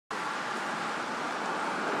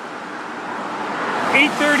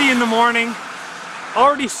8:30 in the morning,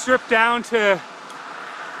 already stripped down to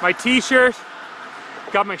my t-shirt,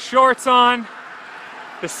 got my shorts on,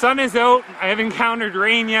 the sun is out, I haven't encountered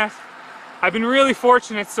rain yet. I've been really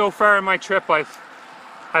fortunate so far in my trip.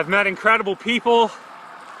 I've met incredible people,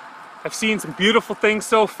 I've seen some beautiful things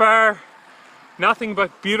so far, nothing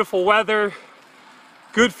but beautiful weather,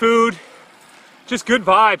 good food, just good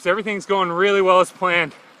vibes. Everything's going really well as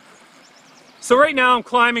planned. So right now I'm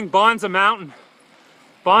climbing Bonanza Mountain.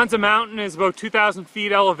 Bonanza Mountain is about 2,000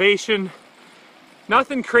 feet elevation.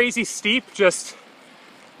 Nothing crazy steep, just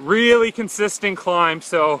really consistent climb.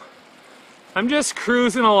 So I'm just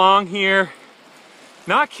cruising along here,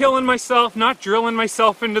 not killing myself, not drilling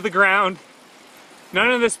myself into the ground.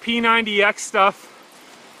 None of this P90X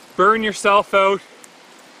stuff, burn yourself out.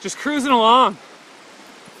 Just cruising along,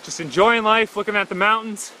 just enjoying life, looking at the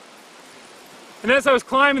mountains. And as I was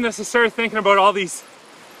climbing this, I started thinking about all these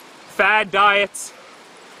fad diets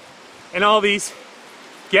and all these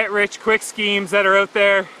get-rich-quick schemes that are out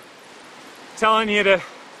there telling you to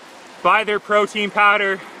buy their protein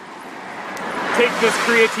powder, take this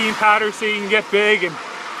creatine powder so you can get big, and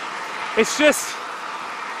it's just,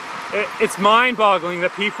 it's mind-boggling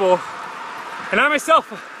that people, and I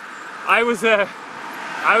myself, I was a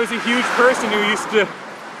huge person who used to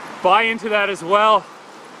buy into that as well,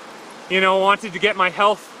 you know, wanted to get my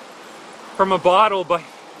health from a bottle, but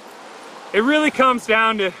it really comes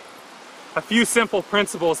down to a few simple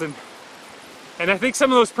principles, and I think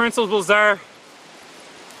some of those principles are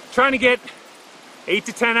trying to get 8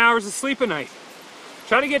 to 10 hours of sleep a night.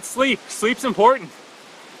 Try to get sleep. Sleep's important.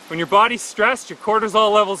 When your body's stressed, your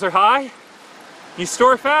cortisol levels are high, you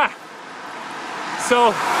store fat.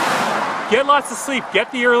 So get lots of sleep.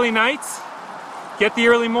 Get the early nights, get the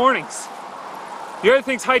early mornings. The other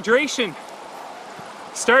thing's hydration.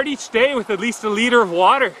 Start each day with at least a liter of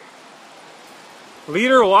water. A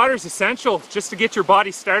liter of water is essential just to get your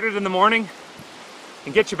body started in the morning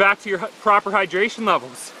and get you back to your proper hydration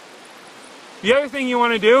levels. The other thing you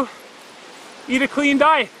want to do, eat a clean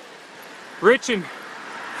diet, rich in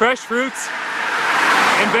fresh fruits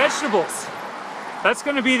and vegetables. That's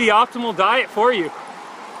going to be the optimal diet for you.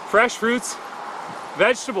 Fresh fruits,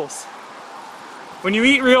 vegetables. When you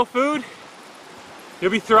eat real food,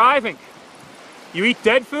 you'll be thriving. You eat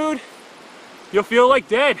dead food, you'll feel like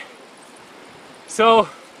dead. So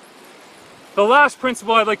the last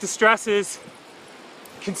principle I'd like to stress is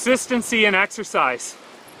consistency in exercise.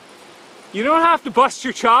 You don't have to bust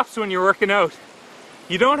your chops when you're working out.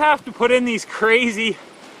 You don't have to put in these crazy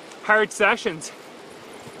hard sessions.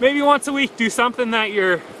 Maybe once a week do something that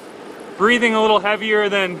you're breathing a little heavier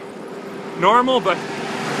than normal, but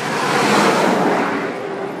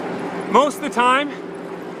most of the time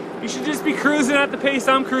you should just be cruising at the pace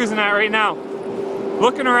I'm cruising at right now.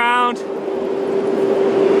 Looking around,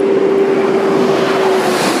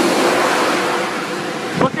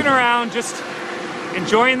 just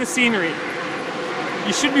enjoying the scenery.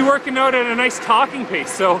 You should be working out at a nice talking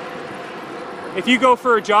pace, so if you go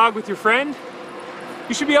for a jog with your friend,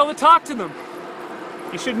 you should be able to talk to them.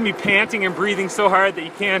 You shouldn't be panting and breathing so hard that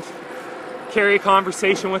you can't carry a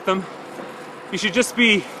conversation with them. You should just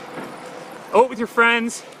be out with your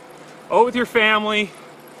friends, out with your family,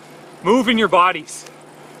 moving your bodies,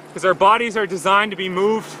 because our bodies are designed to be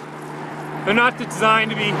moved. They're not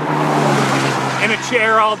designed to be in a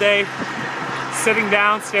chair all day, sitting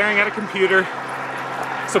down, staring at a computer.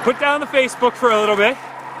 So put down the Facebook for a little bit,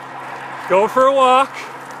 go for a walk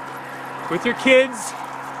with your kids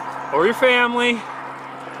or your family,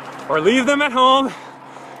 or leave them at home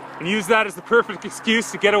and use that as the perfect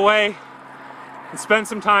excuse to get away and spend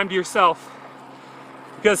some time to yourself.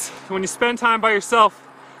 Because when you spend time by yourself,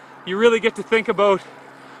 you really get to think about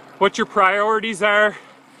what your priorities are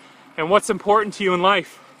and what's important to you in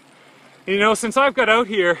life. You know, since I've got out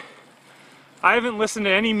here, I haven't listened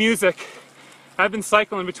to any music. I've been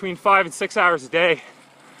cycling between 5 and 6 hours a day.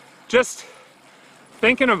 Just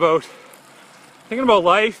thinking about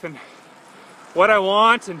life and what I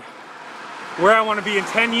want and where I want to be in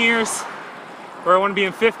 10 years, where I want to be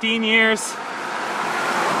in 15 years,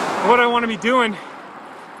 and what I want to be doing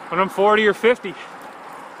when I'm 40 or 50.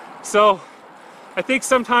 So I think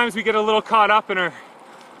sometimes we get a little caught up in our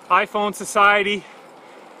iPhone society,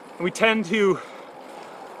 and we tend to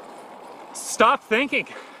stop thinking.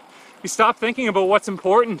 We stop thinking about what's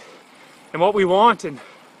important and what we want, and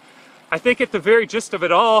I think at the very gist of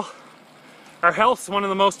it all, our health's one of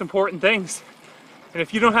the most important things. And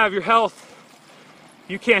if you don't have your health,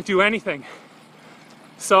 you can't do anything.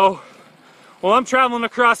 So, while I'm traveling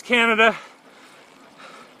across Canada,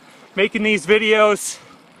 making these videos,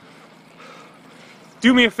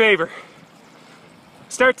 do me a favor.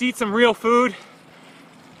 Start to eat some real food,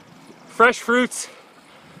 fresh fruits,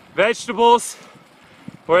 vegetables,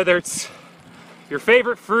 whether it's your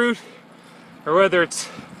favorite fruit or whether it's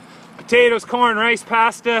potatoes, corn, rice,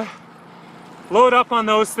 pasta. Load up on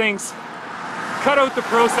those things. Cut out the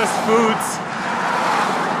processed foods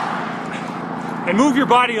and move your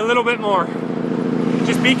body a little bit more.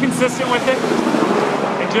 Just be consistent with it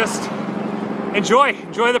and just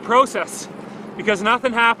enjoy the process, because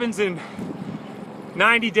nothing happens in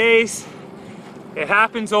 90 days. It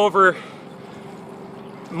happens over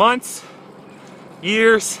months,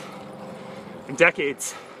 years, and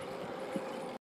decades.